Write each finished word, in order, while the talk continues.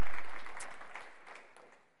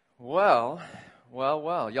Well.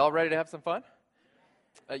 Y'all ready to have some fun?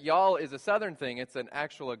 Y'all is a southern thing. It's an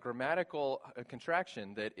actual grammatical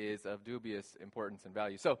contraction that is of dubious importance and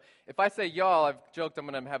value. So if I say y'all, I've joked I'm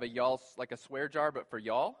going to have a y'all, like a swear jar, but for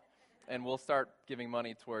y'all. And we'll start giving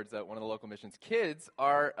money towards one of the local missions. Kids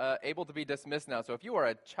are able to be dismissed now. So if you are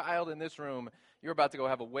a child in this room, you're about to go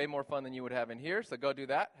have a way more fun than you would have in here. So go do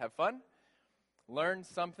that. Have fun. Learn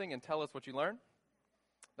something and tell us what you learned.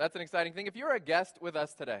 That's an exciting thing. If you're a guest with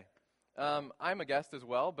us today, I'm a guest as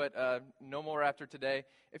well, but no more after today.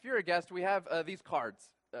 If you're a guest, we have these cards.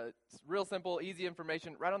 It's real simple, easy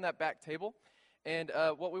information right on that back table. And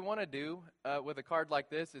what we want to do with a card like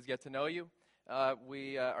this is get to know you.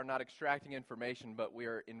 We are not extracting information, but we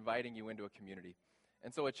are inviting you into a community.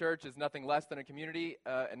 And so a church is nothing less than a community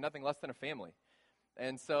and nothing less than a family.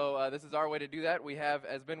 And so this is our way to do that. We have,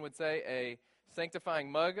 as Ben would say, a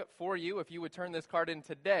sanctifying mug for you. If you would turn this card in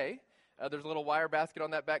today, there's a little wire basket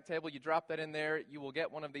on that back table. You drop that in there. You will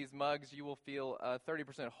get one of these mugs. You will feel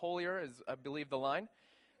 30% holier, is I believe the line.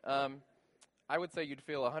 I would say you'd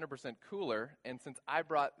feel 100% cooler. And since I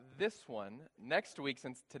brought this one, next week,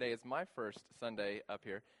 since today is my first Sunday up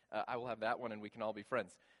here, I will have that one and we can all be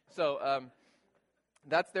friends. So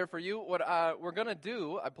that's there for you. What we're going to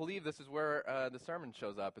do, I believe this is where the sermon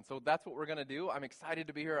shows up. And so that's what we're going to do. I'm excited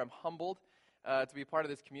to be here. I'm humbled to be part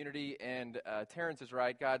of this community, and Terrence is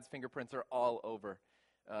right. God's fingerprints are all over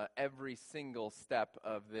every single step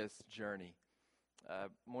of this journey.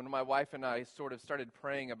 When my wife and I sort of started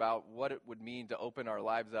praying about what it would mean to open our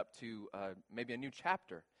lives up to maybe a new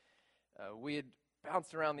chapter, we had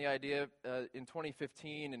bounced around the idea in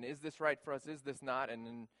 2015, and is this right for us, is this not? And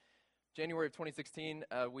in January of 2016,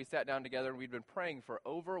 we sat down together, and we'd been praying for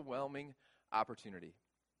overwhelming opportunity.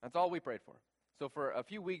 That's all we prayed for. So for a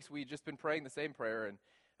few weeks, we'd just been praying the same prayer, and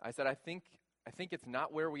I said, I think it's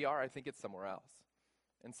not where we are, I think it's somewhere else.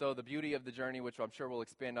 And so the beauty of the journey, which I'm sure we'll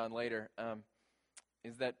expand on later,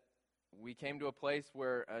 is that we came to a place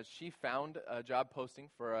where she found a job posting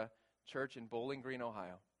for a church in Bowling Green,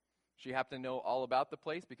 Ohio. She happened to know all about the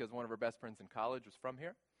place because one of her best friends in college was from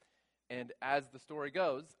here. And as the story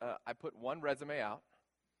goes, I put one resume out.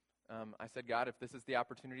 I said, God, if this is the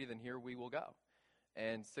opportunity, then here we will go.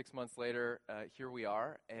 And 6 months later, here we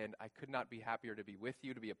are, and I could not be happier to be with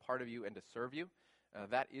you, to be a part of you, and to serve you.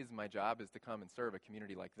 That is my job, is to come and serve a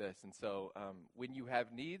community like this. And so when you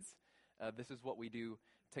have needs, this is what we do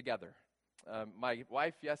together. My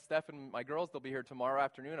wife, yes, Steph, and my girls, they'll be here tomorrow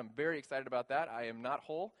afternoon. I'm very excited about that. I am not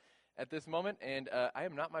whole at this moment, and I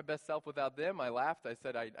am not my best self without them. I laughed. I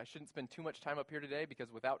said I shouldn't spend too much time up here today because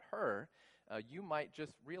without her, you might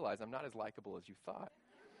just realize I'm not as likable as you thought.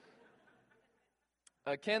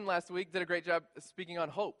 Ken last week did a great job speaking on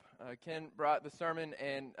hope. Ken brought the sermon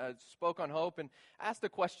and spoke on hope and asked a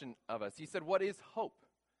question of us. He said, what is hope?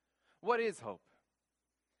 What is hope?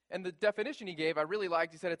 And the definition he gave, I really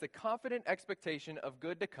liked. He said, it's a confident expectation of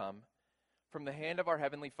good to come from the hand of our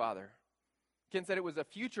Heavenly Father. Ken said it was a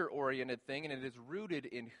future-oriented thing, and it is rooted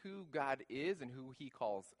in who God is and who He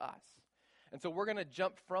calls us. And so we're going to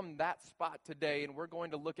jump from that spot today, and we're going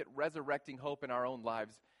to look at resurrecting hope in our own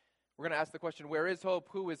lives. We're going to ask the question, where is hope,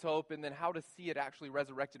 who is hope, and then how to see it actually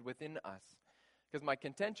resurrected within us. Because my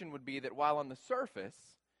contention would be that while on the surface,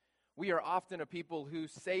 we are often a people who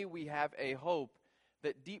say we have a hope,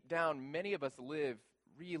 that deep down many of us live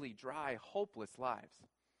really dry, hopeless lives.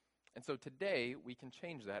 And so today we can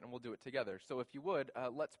change that, and we'll do it together. So if you would,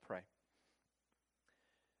 let's pray.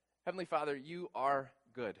 Heavenly Father, you are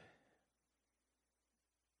good.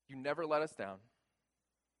 You never let us down.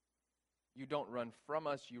 You don't run from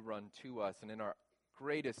us, you run to us. And in our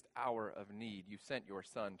greatest hour of need, you sent your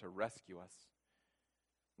Son to rescue us.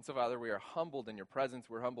 And so, Father, we are humbled in your presence.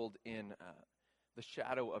 We're humbled in the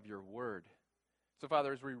shadow of your word. So,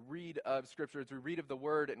 Father, as we read of Scripture, as we read of the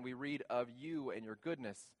word and we read of you and your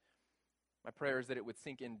goodness, my prayer is that it would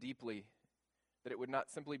sink in deeply, that it would not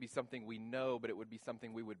simply be something we know, but it would be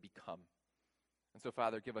something we would become. And so,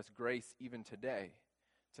 Father, give us grace even today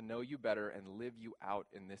to know you better and live you out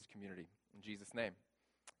in this community. In Jesus' name,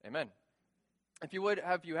 amen. If you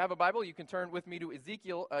have a Bible, you can turn with me to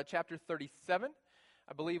Ezekiel chapter 37.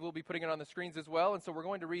 I believe we'll be putting it on the screens as well. And so we're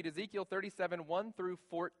going to read Ezekiel 37, 1 through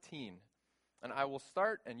 14. And I will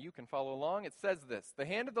start, and you can follow along. It says this: The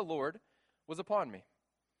hand of the Lord was upon me.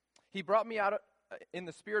 He brought me out in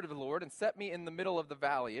the spirit of the Lord and set me in the middle of the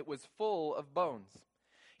valley. It was full of bones.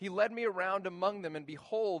 He led me around among them, and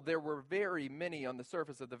behold, there were very many on the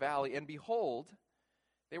surface of the valley, and behold,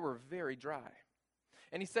 they were very dry.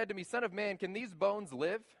 And he said to me, Son of man, can these bones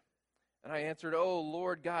live? And I answered, Oh,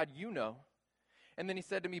 Lord God, you know. And then he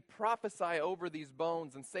said to me, Prophesy over these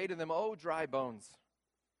bones, and say to them, O dry bones,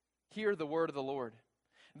 Hear the word of the Lord.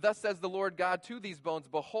 Thus says the Lord God to these bones,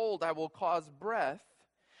 behold, I will cause breath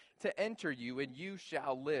to enter you, and you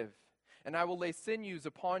shall live. And I will lay sinews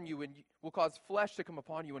upon you, and will cause flesh to come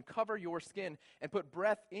upon you, and cover your skin, and put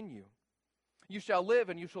breath in you. You shall live,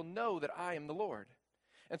 and you shall know that I am the Lord.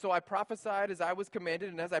 And so I prophesied as I was commanded,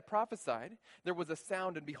 and as I prophesied, there was a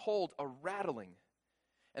sound, and behold, a rattling.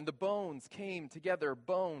 And the bones came together,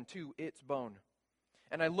 bone to its bone.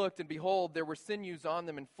 And I looked, and behold, there were sinews on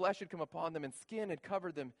them, and flesh had come upon them, and skin had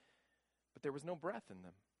covered them, but there was no breath in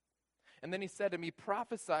them. And then he said to me,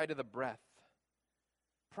 prophesy to the breath.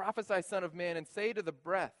 Prophesy, son of man, and say to the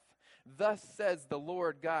breath, thus says the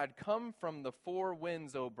Lord God, come from the four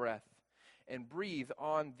winds, O breath, and breathe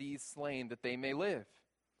on these slain, that they may live.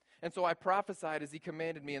 And so I prophesied as he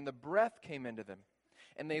commanded me, and the breath came into them.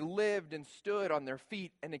 And they lived and stood on their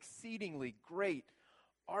feet, an exceedingly great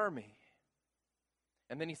army.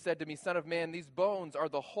 And then he said to me, son of man, these bones are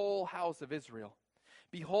the whole house of Israel.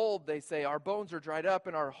 Behold, they say, our bones are dried up,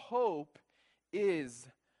 and our hope is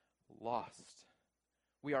lost.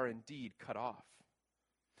 We are indeed cut off.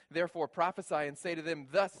 Therefore prophesy and say to them,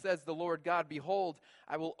 thus says the Lord God, behold,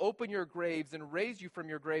 I will open your graves and raise you from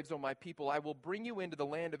your graves, O my people. I will bring you into the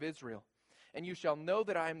land of Israel. And you shall know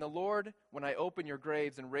that I am the Lord when I open your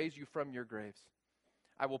graves and raise you from your graves.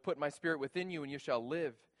 I will put my spirit within you, and you shall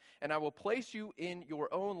live. And I will place you in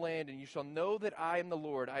your own land, and you shall know that I am the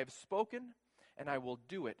Lord. I have spoken, and I will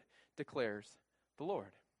do it, declares the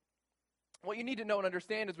Lord. What you need to know and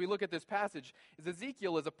understand as we look at this passage is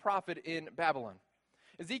Ezekiel is a prophet in Babylon.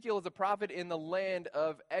 Ezekiel is a prophet in the land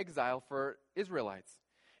of exile for Israelites.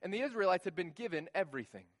 And the Israelites had been given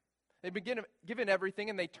everything. They'd been given everything,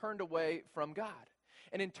 and they turned away from God.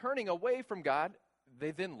 And in turning away from God,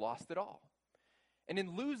 they then lost it all. And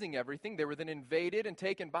in losing everything, they were then invaded and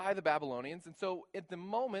taken by the Babylonians. And so at the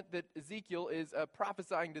moment that Ezekiel is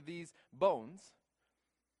prophesying to these bones,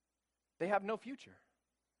 they have no future.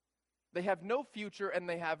 They have no future, and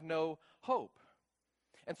they have no hope.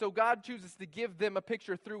 And so God chooses to give them a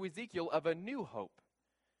picture through Ezekiel of a new hope.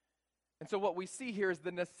 And so what we see here is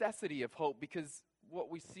the necessity of hope, because what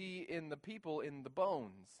we see in the people, in the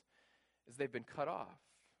bones, is they've been cut off.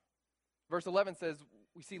 Verse 11 says,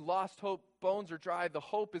 we see lost hope, bones are dry, the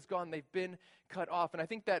hope is gone, they've been cut off. And I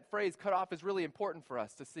think that phrase, cut off, is really important for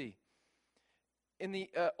us to see. In the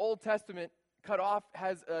Old Testament, cut off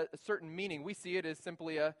has a certain meaning. We see it as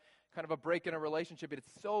simply a kind of a break in a relationship, but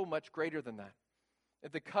it's so much greater than that.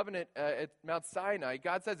 At the covenant at Mount Sinai,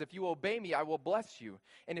 God says, if you obey me, I will bless you.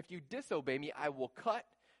 And if you disobey me, I will cut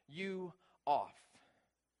you off.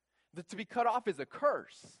 To be cut off is a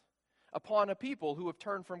curse upon a people who have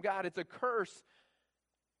turned from God. It's a curse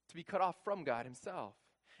to be cut off from God himself.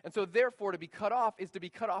 And so therefore, to be cut off is to be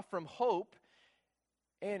cut off from hope.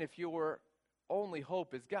 And if your only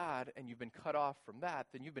hope is God and you've been cut off from that,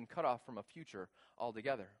 then you've been cut off from a future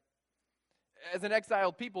altogether. As an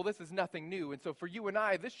exiled people, this is nothing new. And so for you and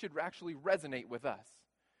I, this should actually resonate with us.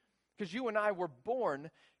 Because you and I were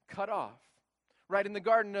born cut off. Right in the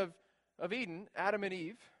Garden of Eden, Adam and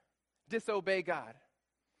Eve disobey God.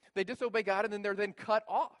 They disobey God, and then they're then cut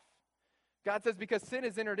off. God says because sin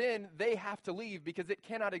has entered in, they have to leave because it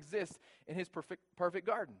cannot exist in his perfect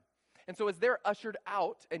garden. And so as they're ushered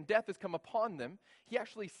out and death has come upon them, he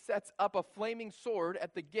actually sets up a flaming sword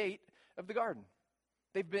at the gate of the garden.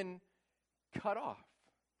 They've been cut off.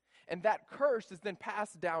 And that curse is then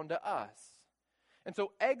passed down to us. And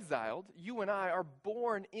so exiled, you and I are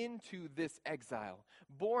born into this exile,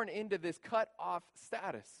 born into this cut off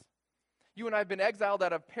status. You and I have been exiled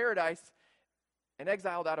out of paradise and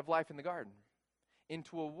exiled out of life in the garden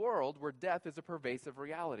into a world where death is a pervasive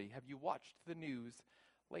reality. Have you watched the news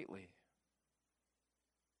lately?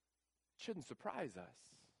 It shouldn't surprise us.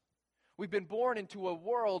 We've been born into a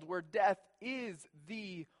world where death is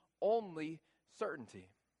the only certainty.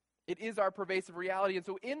 It is our pervasive reality. And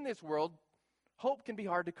so in this world, hope can be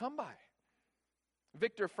hard to come by.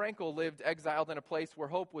 Viktor Frankl lived exiled in a place where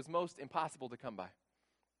hope was most impossible to come by.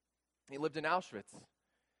 He lived in Auschwitz,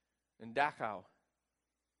 in Dachau.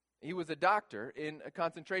 He was a doctor in a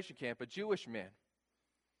concentration camp, a Jewish man.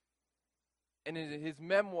 And in his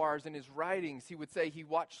memoirs and his writings, he would say he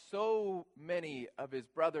watched so many of his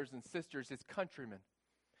brothers and sisters, his countrymen.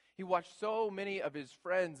 He watched so many of his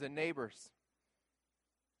friends and neighbors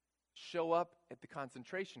show up at the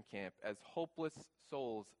concentration camp as hopeless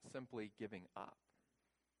souls simply giving up.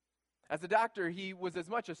 As a doctor, he was as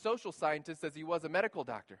much a social scientist as he was a medical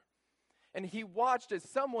doctor. And he watched as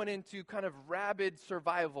someone into kind of rabid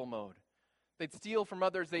survival mode. They'd steal from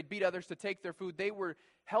others, they'd beat others to take their food. They were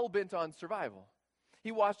hell-bent on survival.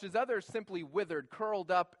 He watched as others simply withered,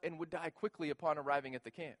 curled up, and would die quickly upon arriving at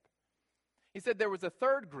the camp. He said there was a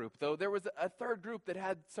third group, though. There was a third group that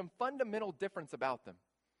had some fundamental difference about them.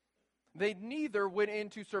 They neither went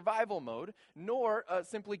into survival mode nor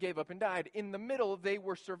simply gave up and died. In the middle, they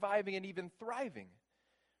were surviving and even thriving.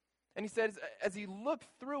 And he says, as he looked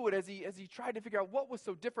through it, as he tried to figure out what was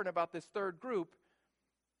so different about this third group,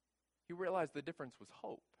 he realized the difference was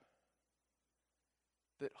hope.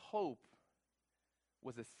 That hope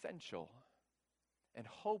was essential. And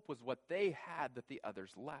hope was what they had that the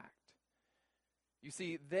others lacked. You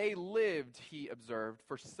see, they lived, he observed,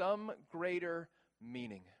 for some greater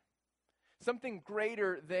meaning. Something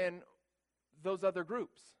greater than those other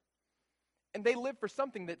groups. And they lived for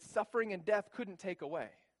something that suffering and death couldn't take away.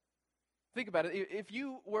 Think about it. If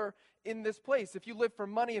you were in this place, if you lived for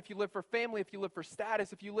money, if you lived for family, if you lived for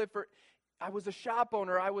status, if you lived for, I was a shop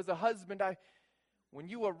owner, I was a husband, when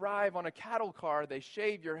you arrive on a cattle car, they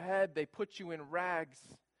shave your head, they put you in rags,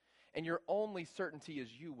 and your only certainty is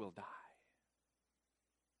you will die.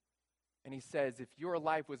 And he says, if your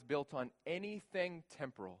life was built on anything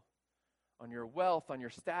temporal, on your wealth, on your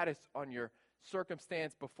status, on your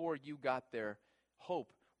circumstance before you got there,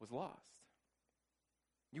 hope was lost.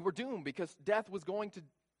 You were doomed because death was going to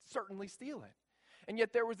certainly steal it. And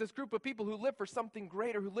yet there was this group of people who lived for something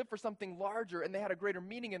greater, who lived for something larger, and they had a greater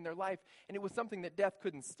meaning in their life, and it was something that death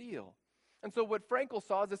couldn't steal. And so what Frankel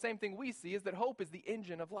saw is the same thing we see, is that hope is the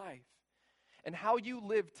engine of life. And how you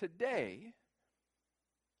live today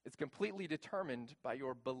is completely determined by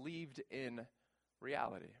your believed in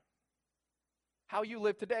reality. How you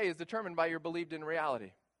live today is determined by your believed in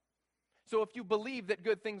reality. So if you believe that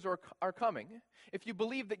good things are coming, if you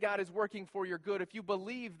believe that God is working for your good, if you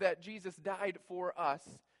believe that Jesus died for us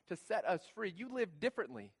to set us free, you live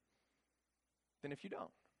differently than if you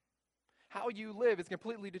don't. How you live is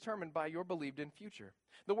completely determined by your believed in future.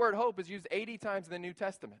 The word hope is used 80 times in the New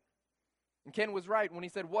Testament. And Ken was right when he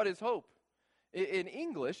said, what is hope? In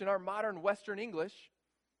English, in our modern Western English,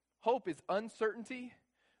 hope is uncertainty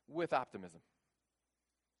with optimism.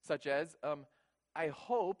 Such as, I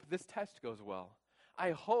hope this test goes well.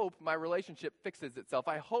 I hope my relationship fixes itself.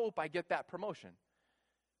 I hope I get that promotion.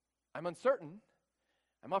 I'm uncertain.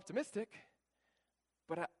 I'm optimistic.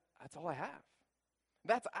 But that's all I have.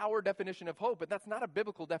 That's our definition of hope, but that's not a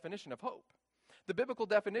biblical definition of hope. The biblical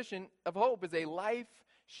definition of hope is a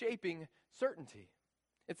life-shaping certainty.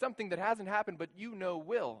 It's something that hasn't happened, but you know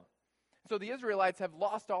will. So the Israelites have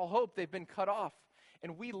lost all hope. They've been cut off.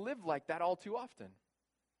 And we live like that all too often.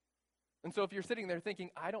 And so if you're sitting there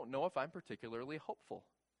thinking, I don't know if I'm particularly hopeful.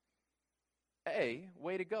 A,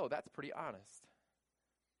 way to go. That's pretty honest.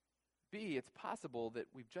 B, it's possible that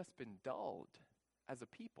we've just been dulled as a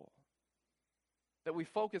people. That we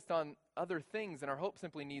focused on other things and our hope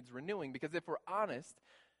simply needs renewing. Because if we're honest,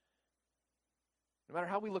 no matter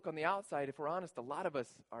how we look on the outside, if we're honest, a lot of us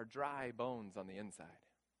are dry bones on the inside.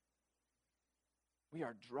 We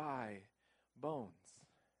are dry bones.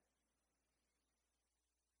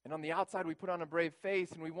 And on the outside, we put on a brave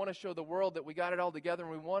face, and we want to show the world that we got it all together,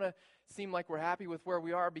 and we want to seem like we're happy with where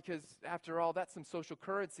we are because, after all, that's some social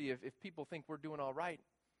currency. If people think we're doing all right,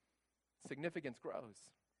 significance grows.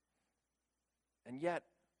 And yet,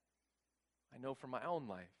 I know from my own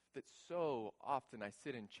life that so often I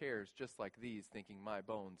sit in chairs just like these thinking my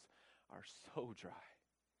bones are so dry.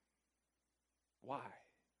 Why?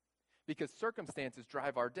 Because circumstances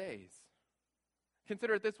drive our days.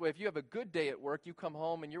 Consider it this way. If you have a good day at work, you come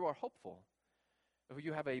home and you are hopeful. If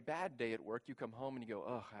you have a bad day at work, you come home and you go,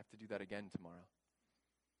 I have to do that again tomorrow.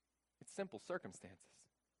 It's simple circumstances.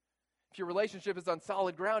 If your relationship is on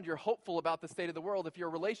solid ground, you're hopeful about the state of the world. If your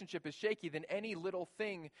relationship is shaky, then any little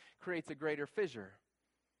thing creates a greater fissure.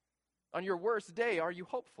 On your worst day, are you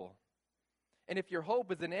hopeful? And if your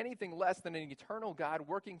hope is in anything less than an eternal God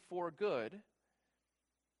working for good,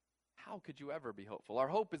 how could you ever be hopeful? Our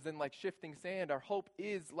hope is in like shifting sand. Our hope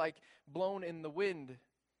is like blown in the wind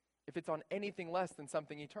if it's on anything less than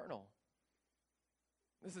something eternal.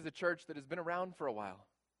 This is a church that has been around for a while.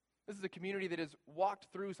 This is a community that has walked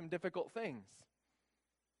through some difficult things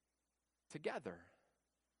together.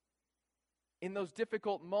 In those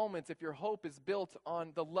difficult moments, if your hope is built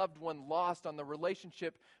on the loved one lost, on the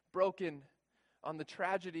relationship broken, on the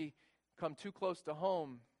tragedy come too close to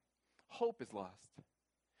home, hope is lost.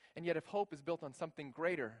 And yet if hope is built on something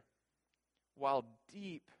greater, while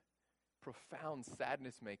deep, profound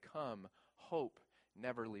sadness may come, hope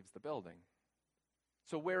never leaves the building.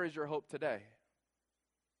 So where is your hope today?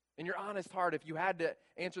 In your honest heart, if you had to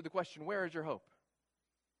answer the question, where is your hope?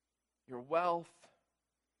 Your wealth,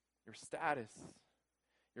 your status,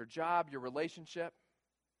 your job, your relationship?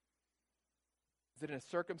 Is it in a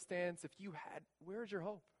circumstance? If you had, where is your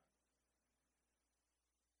hope?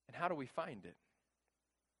 And how do we find it?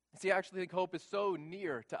 See, I actually think hope is so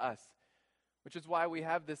near to us, which is why we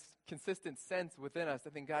have this consistent sense within us. I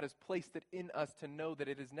think God has placed it in us to know that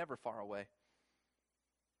it is never far away.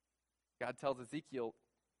 God tells Ezekiel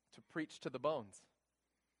to preach to the bones.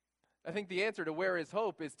 I think the answer to where is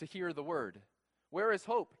hope is to hear the word. Where is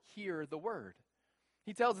hope? Hear the word.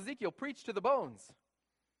 He tells Ezekiel, preach to the bones.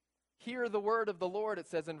 Hear the word of the Lord, it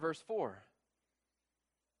says in verse 4.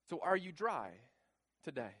 So are you dry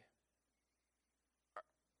today?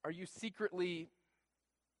 Are you secretly,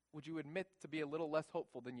 would you admit to be a little less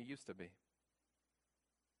hopeful than you used to be?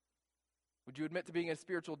 Would you admit to being a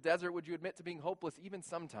spiritual desert? Would you admit to being hopeless even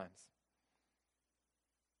sometimes?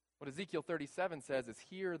 What Ezekiel 37 says is,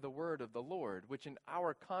 hear the word of the Lord, which in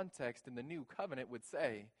our context in the new covenant would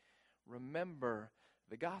say, remember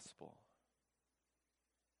the gospel.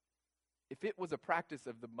 If it was a practice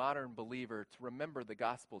of the modern believer to remember the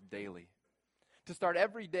gospel daily, to start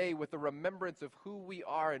every day with the remembrance of who we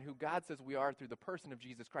are and who God says we are through the person of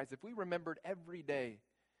Jesus Christ, if we remembered every day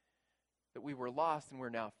that we were lost and we're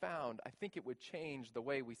now found, I think it would change the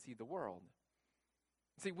way we see the world.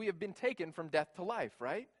 See, we have been taken from death to life,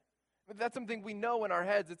 right? That's something we know in our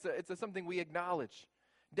heads. It's something we acknowledge.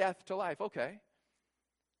 Death to life, okay.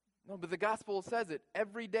 No, but the gospel says it.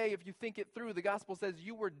 Every day, if you think it through, the gospel says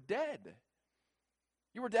you were dead.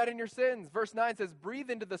 You were dead in your sins. Verse 9 says, breathe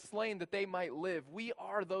into the slain that they might live. We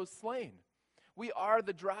are those slain. We are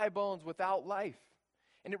the dry bones without life.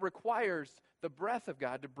 And it requires the breath of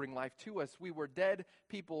God to bring life to us. We were dead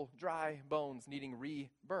people, dry bones, needing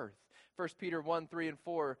rebirth. 1 Peter 1, 3, and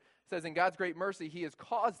 4 says, in God's great mercy, he has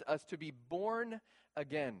caused us to be born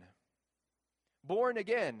again. Born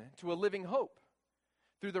again to a living hope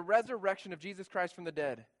through the resurrection of Jesus Christ from the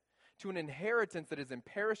dead, to an inheritance that is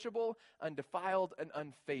imperishable, undefiled, and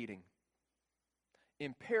unfading.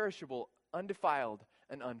 Imperishable, undefiled,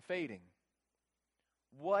 and unfading.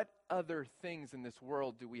 What other things in this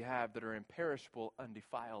world do we have that are imperishable,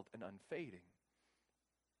 undefiled, and unfading?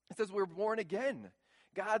 It says we're born again.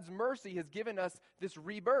 God's mercy has given us this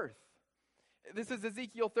rebirth. This is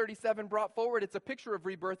Ezekiel 37 brought forward. It's a picture of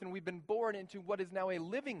rebirth, and we've been born into what is now a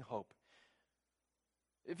living hope.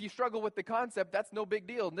 If you struggle with the concept, that's no big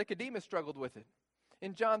deal. Nicodemus struggled with it.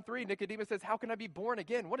 In John 3, Nicodemus says, how can I be born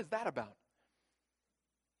again? What is that about?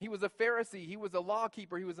 He was a Pharisee. He was a law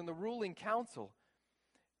keeper. He was in the ruling council.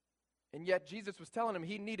 And yet Jesus was telling him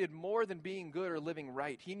he needed more than being good or living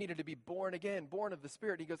right. He needed to be born again, born of the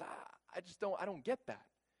Spirit. He goes, I don't get that.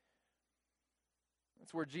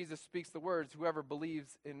 That's where Jesus speaks the words, whoever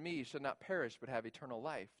believes in me shall not perish but have eternal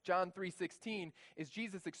life. John 3:16 is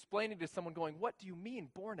Jesus explaining to someone going, what do you mean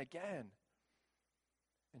born again?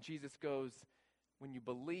 And Jesus goes, when you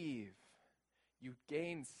believe, you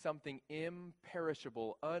gain something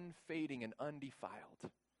imperishable, unfading, and undefiled,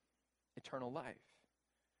 eternal life.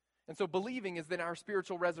 And so believing is then our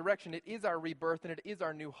spiritual resurrection. It is our rebirth, and it is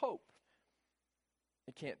our new hope.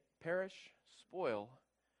 It can't perish, spoil,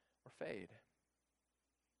 or fade.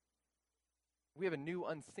 We have a new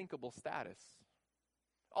unsinkable status.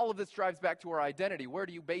 All of this drives back to our identity. Where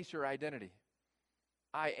do you base your identity?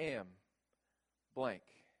 I am blank.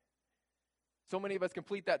 So many of us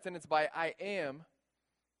complete that sentence by I am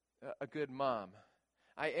a good mom.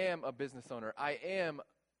 I am a business owner. I am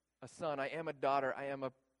a son. I am a daughter. I am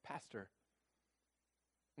a pastor.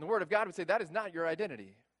 And the Word of God would say that is not your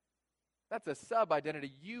identity. That's a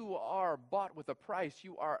sub-identity. You are bought with a price.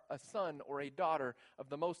 You are a son or a daughter of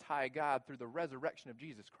the Most High God through the resurrection of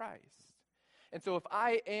Jesus Christ. And so if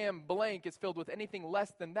I am blank is filled with anything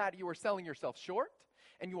less than that, you are selling yourself short,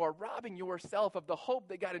 and you are robbing yourself of the hope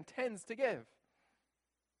that God intends to give.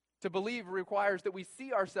 To believe requires that we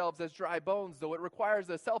see ourselves as dry bones, though it requires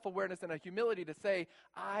a self-awareness and a humility to say,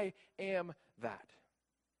 I am that.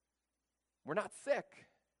 We're not sick.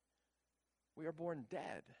 We are born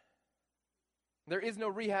dead. There is no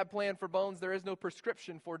rehab plan for bones. There is no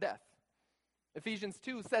prescription for death. Ephesians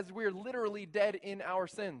 2 says we're literally dead in our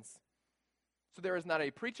sins. So there is not a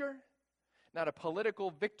preacher, not a political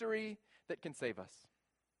victory that can save us.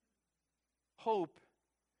 Hope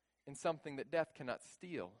in something that death cannot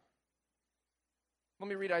steal. Let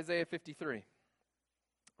me read Isaiah 53.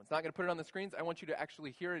 I'm not going to put it on the screens. I want you to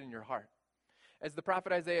actually hear it in your heart. As the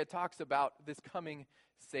prophet Isaiah talks about this coming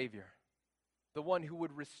Savior, the one who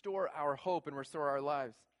would restore our hope and restore our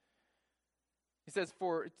lives. He says,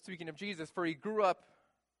 speaking of Jesus, for he grew up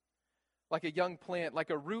like a young plant, like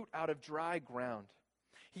a root out of dry ground.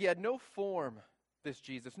 He had no form, this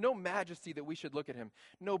Jesus, no majesty that we should look at him,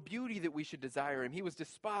 no beauty that we should desire him. He was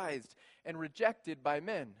despised and rejected by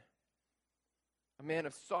men, a man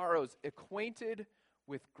of sorrows, acquainted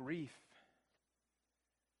with grief.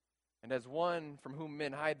 And as one from whom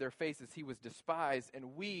men hide their faces, he was despised,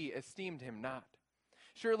 and we esteemed him not.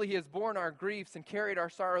 Surely he has borne our griefs and carried our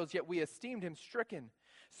sorrows, yet we esteemed him stricken,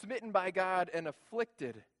 smitten by God, and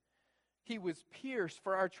afflicted. He was pierced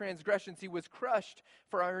for our transgressions. He was crushed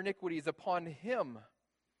for our iniquities. Upon him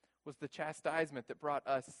was the chastisement that brought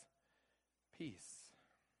us peace.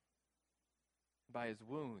 By his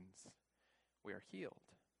wounds we are healed.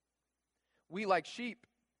 We, like sheep,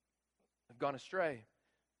 have gone astray.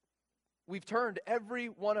 We've turned every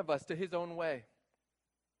one of us to his own way.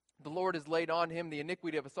 The Lord has laid on him the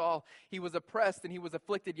iniquity of us all. He was oppressed and he was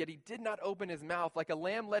afflicted, yet he did not open his mouth. Like a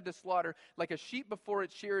lamb led to slaughter, like a sheep before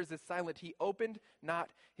its shearers is silent, he opened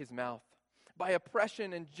not his mouth. By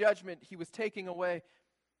oppression and judgment he was taken away.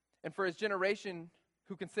 And for his generation,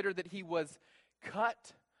 who considered that he was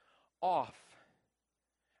cut off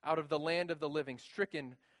out of the land of the living,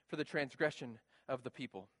 stricken for the transgression of the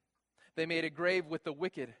people. They made a grave with the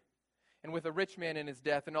wicked and with a rich man in his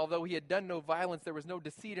death. And although he had done no violence, there was no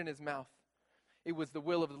deceit in his mouth. It was the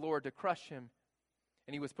will of the Lord to crush him.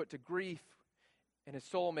 And he was put to grief, and his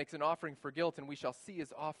soul makes an offering for guilt, and we shall see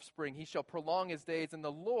his offspring. He shall prolong his days, and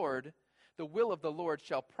the will of the Lord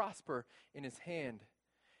shall prosper in his hand.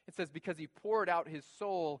 It says, because he poured out his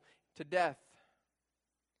soul to death,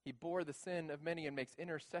 he bore the sin of many and makes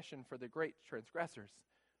intercession for the great transgressors.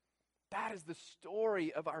 That is the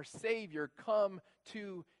story of our Savior come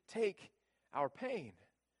to take our pain.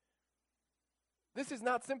 This is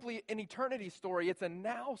not simply an eternity story, it's a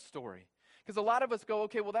now story. Because a lot of us go,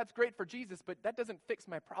 okay, well, that's great for Jesus, but that doesn't fix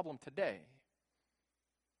my problem today.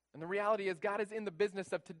 And the reality is God is in the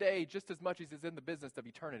business of today just as much as he's in the business of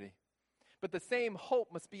eternity. But the same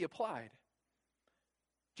hope must be applied.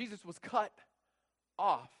 Jesus was cut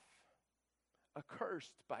off,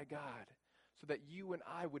 accursed by God, so that you and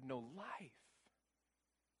I would know life,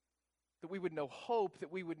 that we would know hope,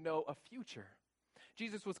 that we would know a future.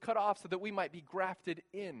 Jesus was cut off so that we might be grafted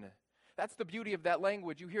in. That's the beauty of that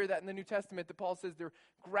language. You hear that in the New Testament that Paul says they're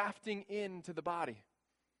grafting into the body.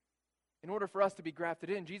 In order for us to be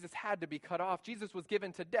grafted in, Jesus had to be cut off. Jesus was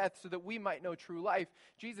given to death so that we might know true life.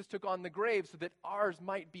 Jesus took on the grave so that ours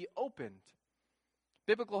might be opened.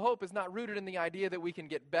 Biblical hope is not rooted in the idea that we can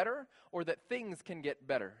get better or that things can get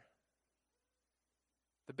better.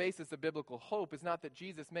 The basis of biblical hope is not that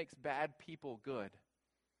Jesus makes bad people good,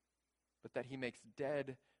 but that he makes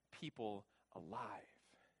dead people alive.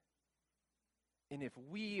 And if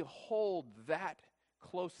we hold that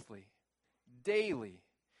closely, daily,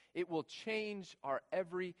 it will change our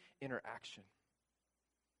every interaction.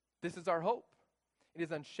 This is our hope. It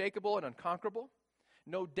is unshakable and unconquerable.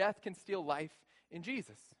 No death can steal life in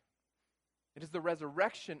Jesus. It is the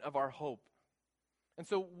resurrection of our hope. And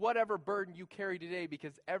so whatever burden you carry today,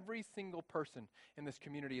 because every single person in this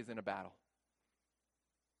community is in a battle.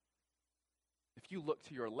 If you look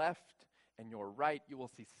to your left and your right, you will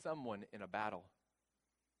see someone in a battle.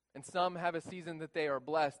 And some have a season that they are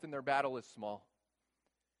blessed and their battle is small.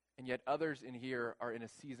 And yet others in here are in a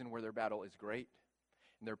season where their battle is great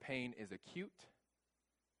and their pain is acute.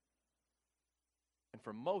 And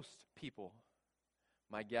for most people,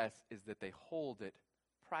 my guess is that they hold it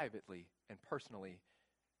privately and personally,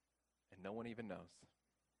 and no one even knows.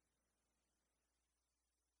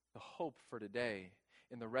 The hope for today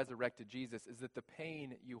in the resurrected Jesus is that the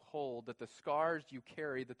pain you hold, that the scars you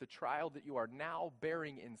carry, that the trial that you are now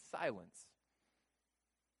bearing in silence,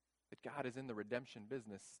 that God is in the redemption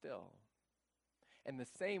business still. And the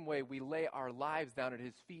same way we lay our lives down at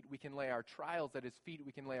his feet, we can lay our trials at his feet,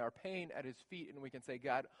 we can lay our pain at his feet, and we can say,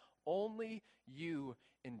 God, only you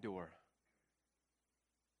endure.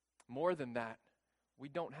 More than that, we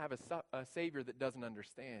don't have a Savior that doesn't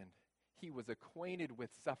understand. He was acquainted with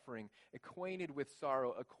suffering, acquainted with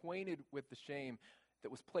sorrow, acquainted with the shame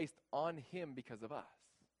that was placed on him because of us.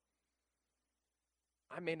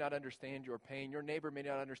 I may not understand your pain. Your neighbor may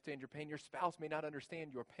not understand your pain. Your spouse may not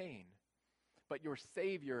understand your pain. But your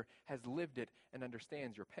Savior has lived it and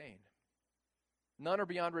understands your pain. None are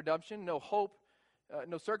beyond redemption. No hope,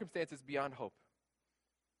 no circumstances beyond hope.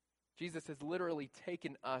 Jesus has literally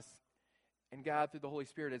taken us, and God, through the Holy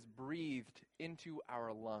Spirit, has breathed into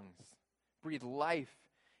our lungs, breathed life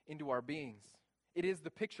into our beings. It is the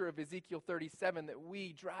picture of Ezekiel 37 that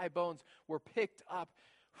we, dry bones, were picked up,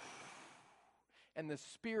 and the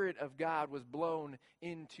Spirit of God was blown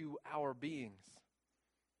into our beings.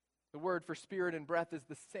 The word for spirit and breath is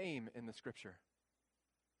the same in the Scripture.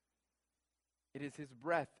 It is his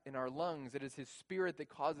breath in our lungs. It is his Spirit that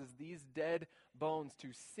causes these dead bones to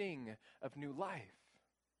sing of new life.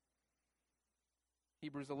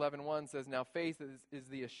 Hebrews 11:1 says, now faith is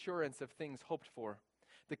the assurance of things hoped for,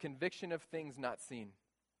 the conviction of things not seen.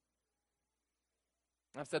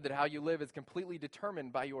 I've said that how you live is completely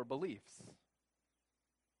determined by your beliefs.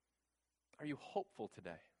 Are you hopeful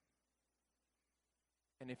today?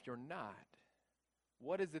 And if you're not,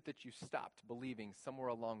 what is it that you stopped believing somewhere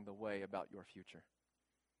along the way about your future?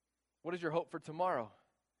 What is your hope for tomorrow?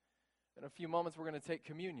 In a few moments, we're going to take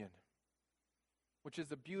communion, which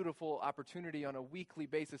is a beautiful opportunity on a weekly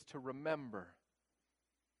basis to remember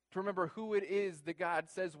who it is that God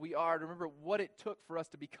says we are, to remember what it took for us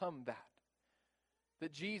to become that.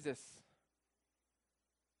 That Jesus,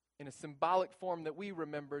 in a symbolic form that we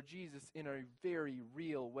remember, Jesus in a very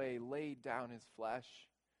real way laid down his flesh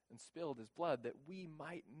and spilled his blood that we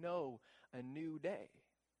might know a new day.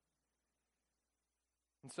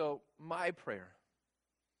 And so my prayer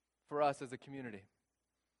for us as a community,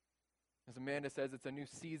 as Amanda says, it's a new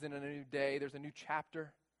season and a new day. There's a new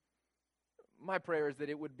chapter. My prayer is that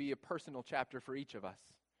it would be a personal chapter for each of us.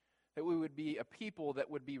 That we would be a people that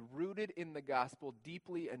would be rooted in the gospel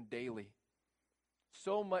deeply and daily.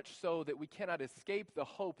 So much so that we cannot escape the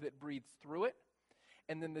hope that breathes through it.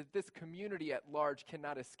 And then that this community at large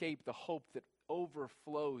cannot escape the hope that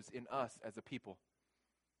overflows in us as a people.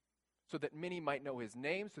 So that many might know his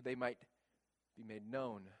name, so they might be made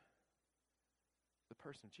known. The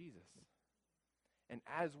person of Jesus. And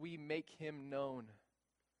as we make him known,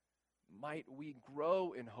 might we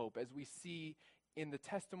grow in hope as we see in the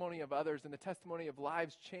testimony of others, in the testimony of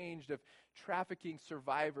lives changed, of trafficking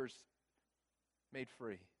survivors made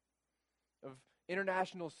free, of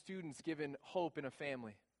international students given hope in a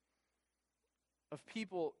family, of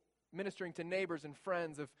people ministering to neighbors and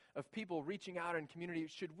friends, of people reaching out in community.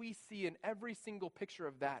 Should we see in every single picture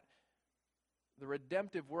of that the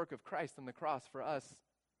redemptive work of Christ on the cross for us,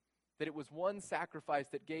 that it was one sacrifice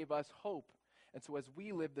that gave us hope. And so as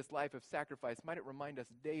we live this life of sacrifice, might it remind us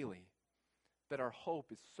daily that our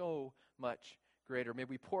hope is so much greater. May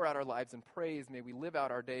we pour out our lives in praise. May we live out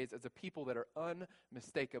our days as a people that are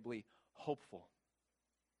unmistakably hopeful.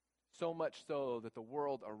 So much so that the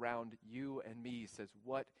world around you and me says,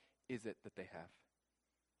 what is it that they have?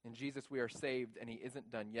 In Jesus we are saved, and he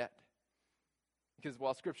isn't done yet. Because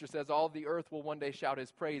while Scripture says all the earth will one day shout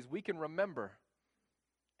his praise, we can remember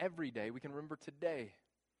every day, we can remember today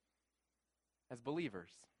as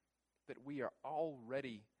believers that we are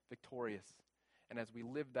already victorious. And as we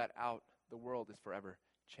live that out, the world is forever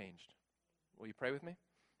changed. Will you pray with me?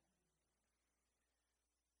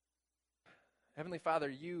 Heavenly Father,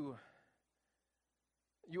 you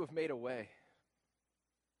have made a way.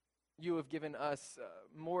 You have given us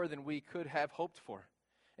more than we could have hoped for.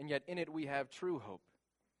 And yet in it we have true hope.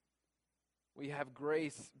 We have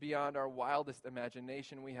grace beyond our wildest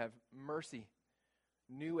imagination. We have mercy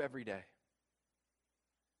new every day.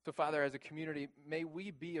 So Father, as a community, may we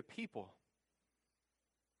be a people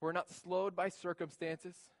who are not slowed by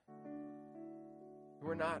circumstances, who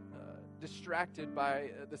are not distracted by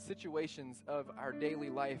the situations of our daily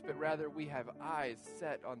life, but rather we have eyes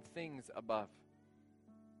set on things above.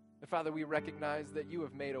 And Father, we recognize that you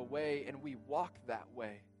have made a way, and we walk that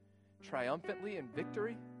way triumphantly in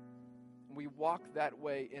victory. And we walk that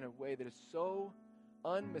way in a way that is so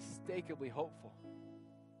unmistakably hopeful,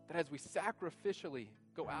 that as we sacrificially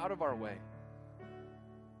go out of our way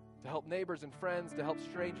to help neighbors and friends, to help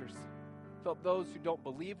strangers, to help those who don't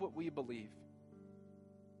believe what we believe,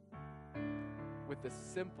 with the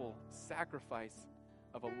simple sacrifice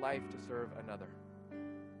of a life to serve another.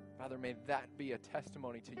 Father, may that be a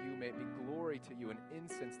testimony to you. May it be glory to you, an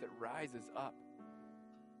incense that rises up.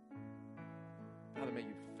 Father, may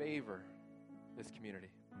you favor this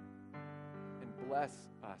community and bless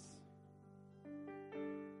us.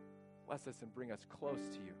 Bless us and bring us close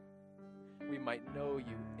to you. We might know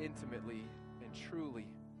you intimately and truly.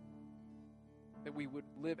 That we would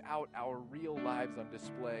live out our real lives on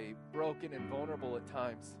display, broken and vulnerable at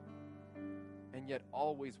times, and yet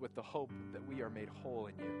always with the hope that we are made whole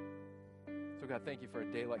in you. So God, thank you for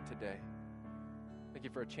a day like today. Thank you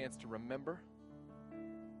for a chance to remember,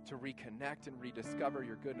 to reconnect and rediscover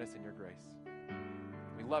your goodness and your grace.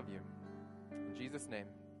 We love you. In Jesus' name,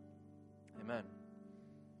 amen.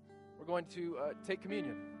 We're going to take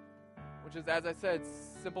communion, which is, as I said,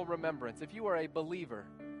 simple remembrance. If you are a believer,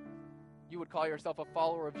 you would call yourself a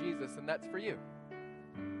follower of Jesus, and that's for you.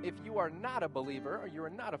 If you are not a believer, or you are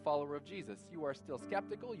not a follower of Jesus, you are still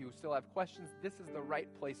skeptical, you still have questions, this is the right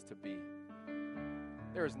place to be.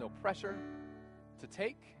 There is no pressure to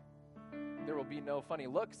take. There will be no funny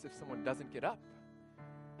looks if someone doesn't get up.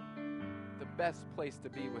 The best place to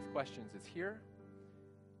be with questions is here.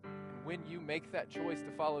 And when you make that choice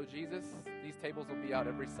to follow Jesus, these tables will be out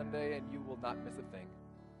every Sunday, and you will not miss a thing.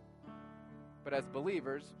 But as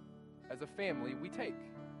believers, as a family, we take.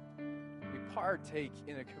 We partake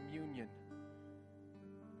in a communion,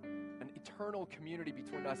 an eternal community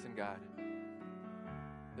between us and God.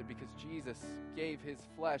 That because Jesus gave his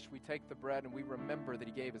flesh, we take the bread and we remember that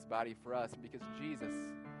he gave his body for us. And because Jesus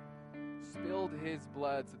spilled his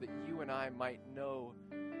blood so that you and I might know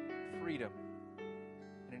freedom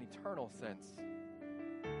in an eternal sense.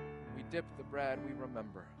 We dip the bread, we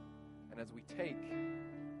remember. And as we take,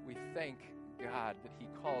 we thank God that he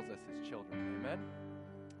calls us his children. Amen?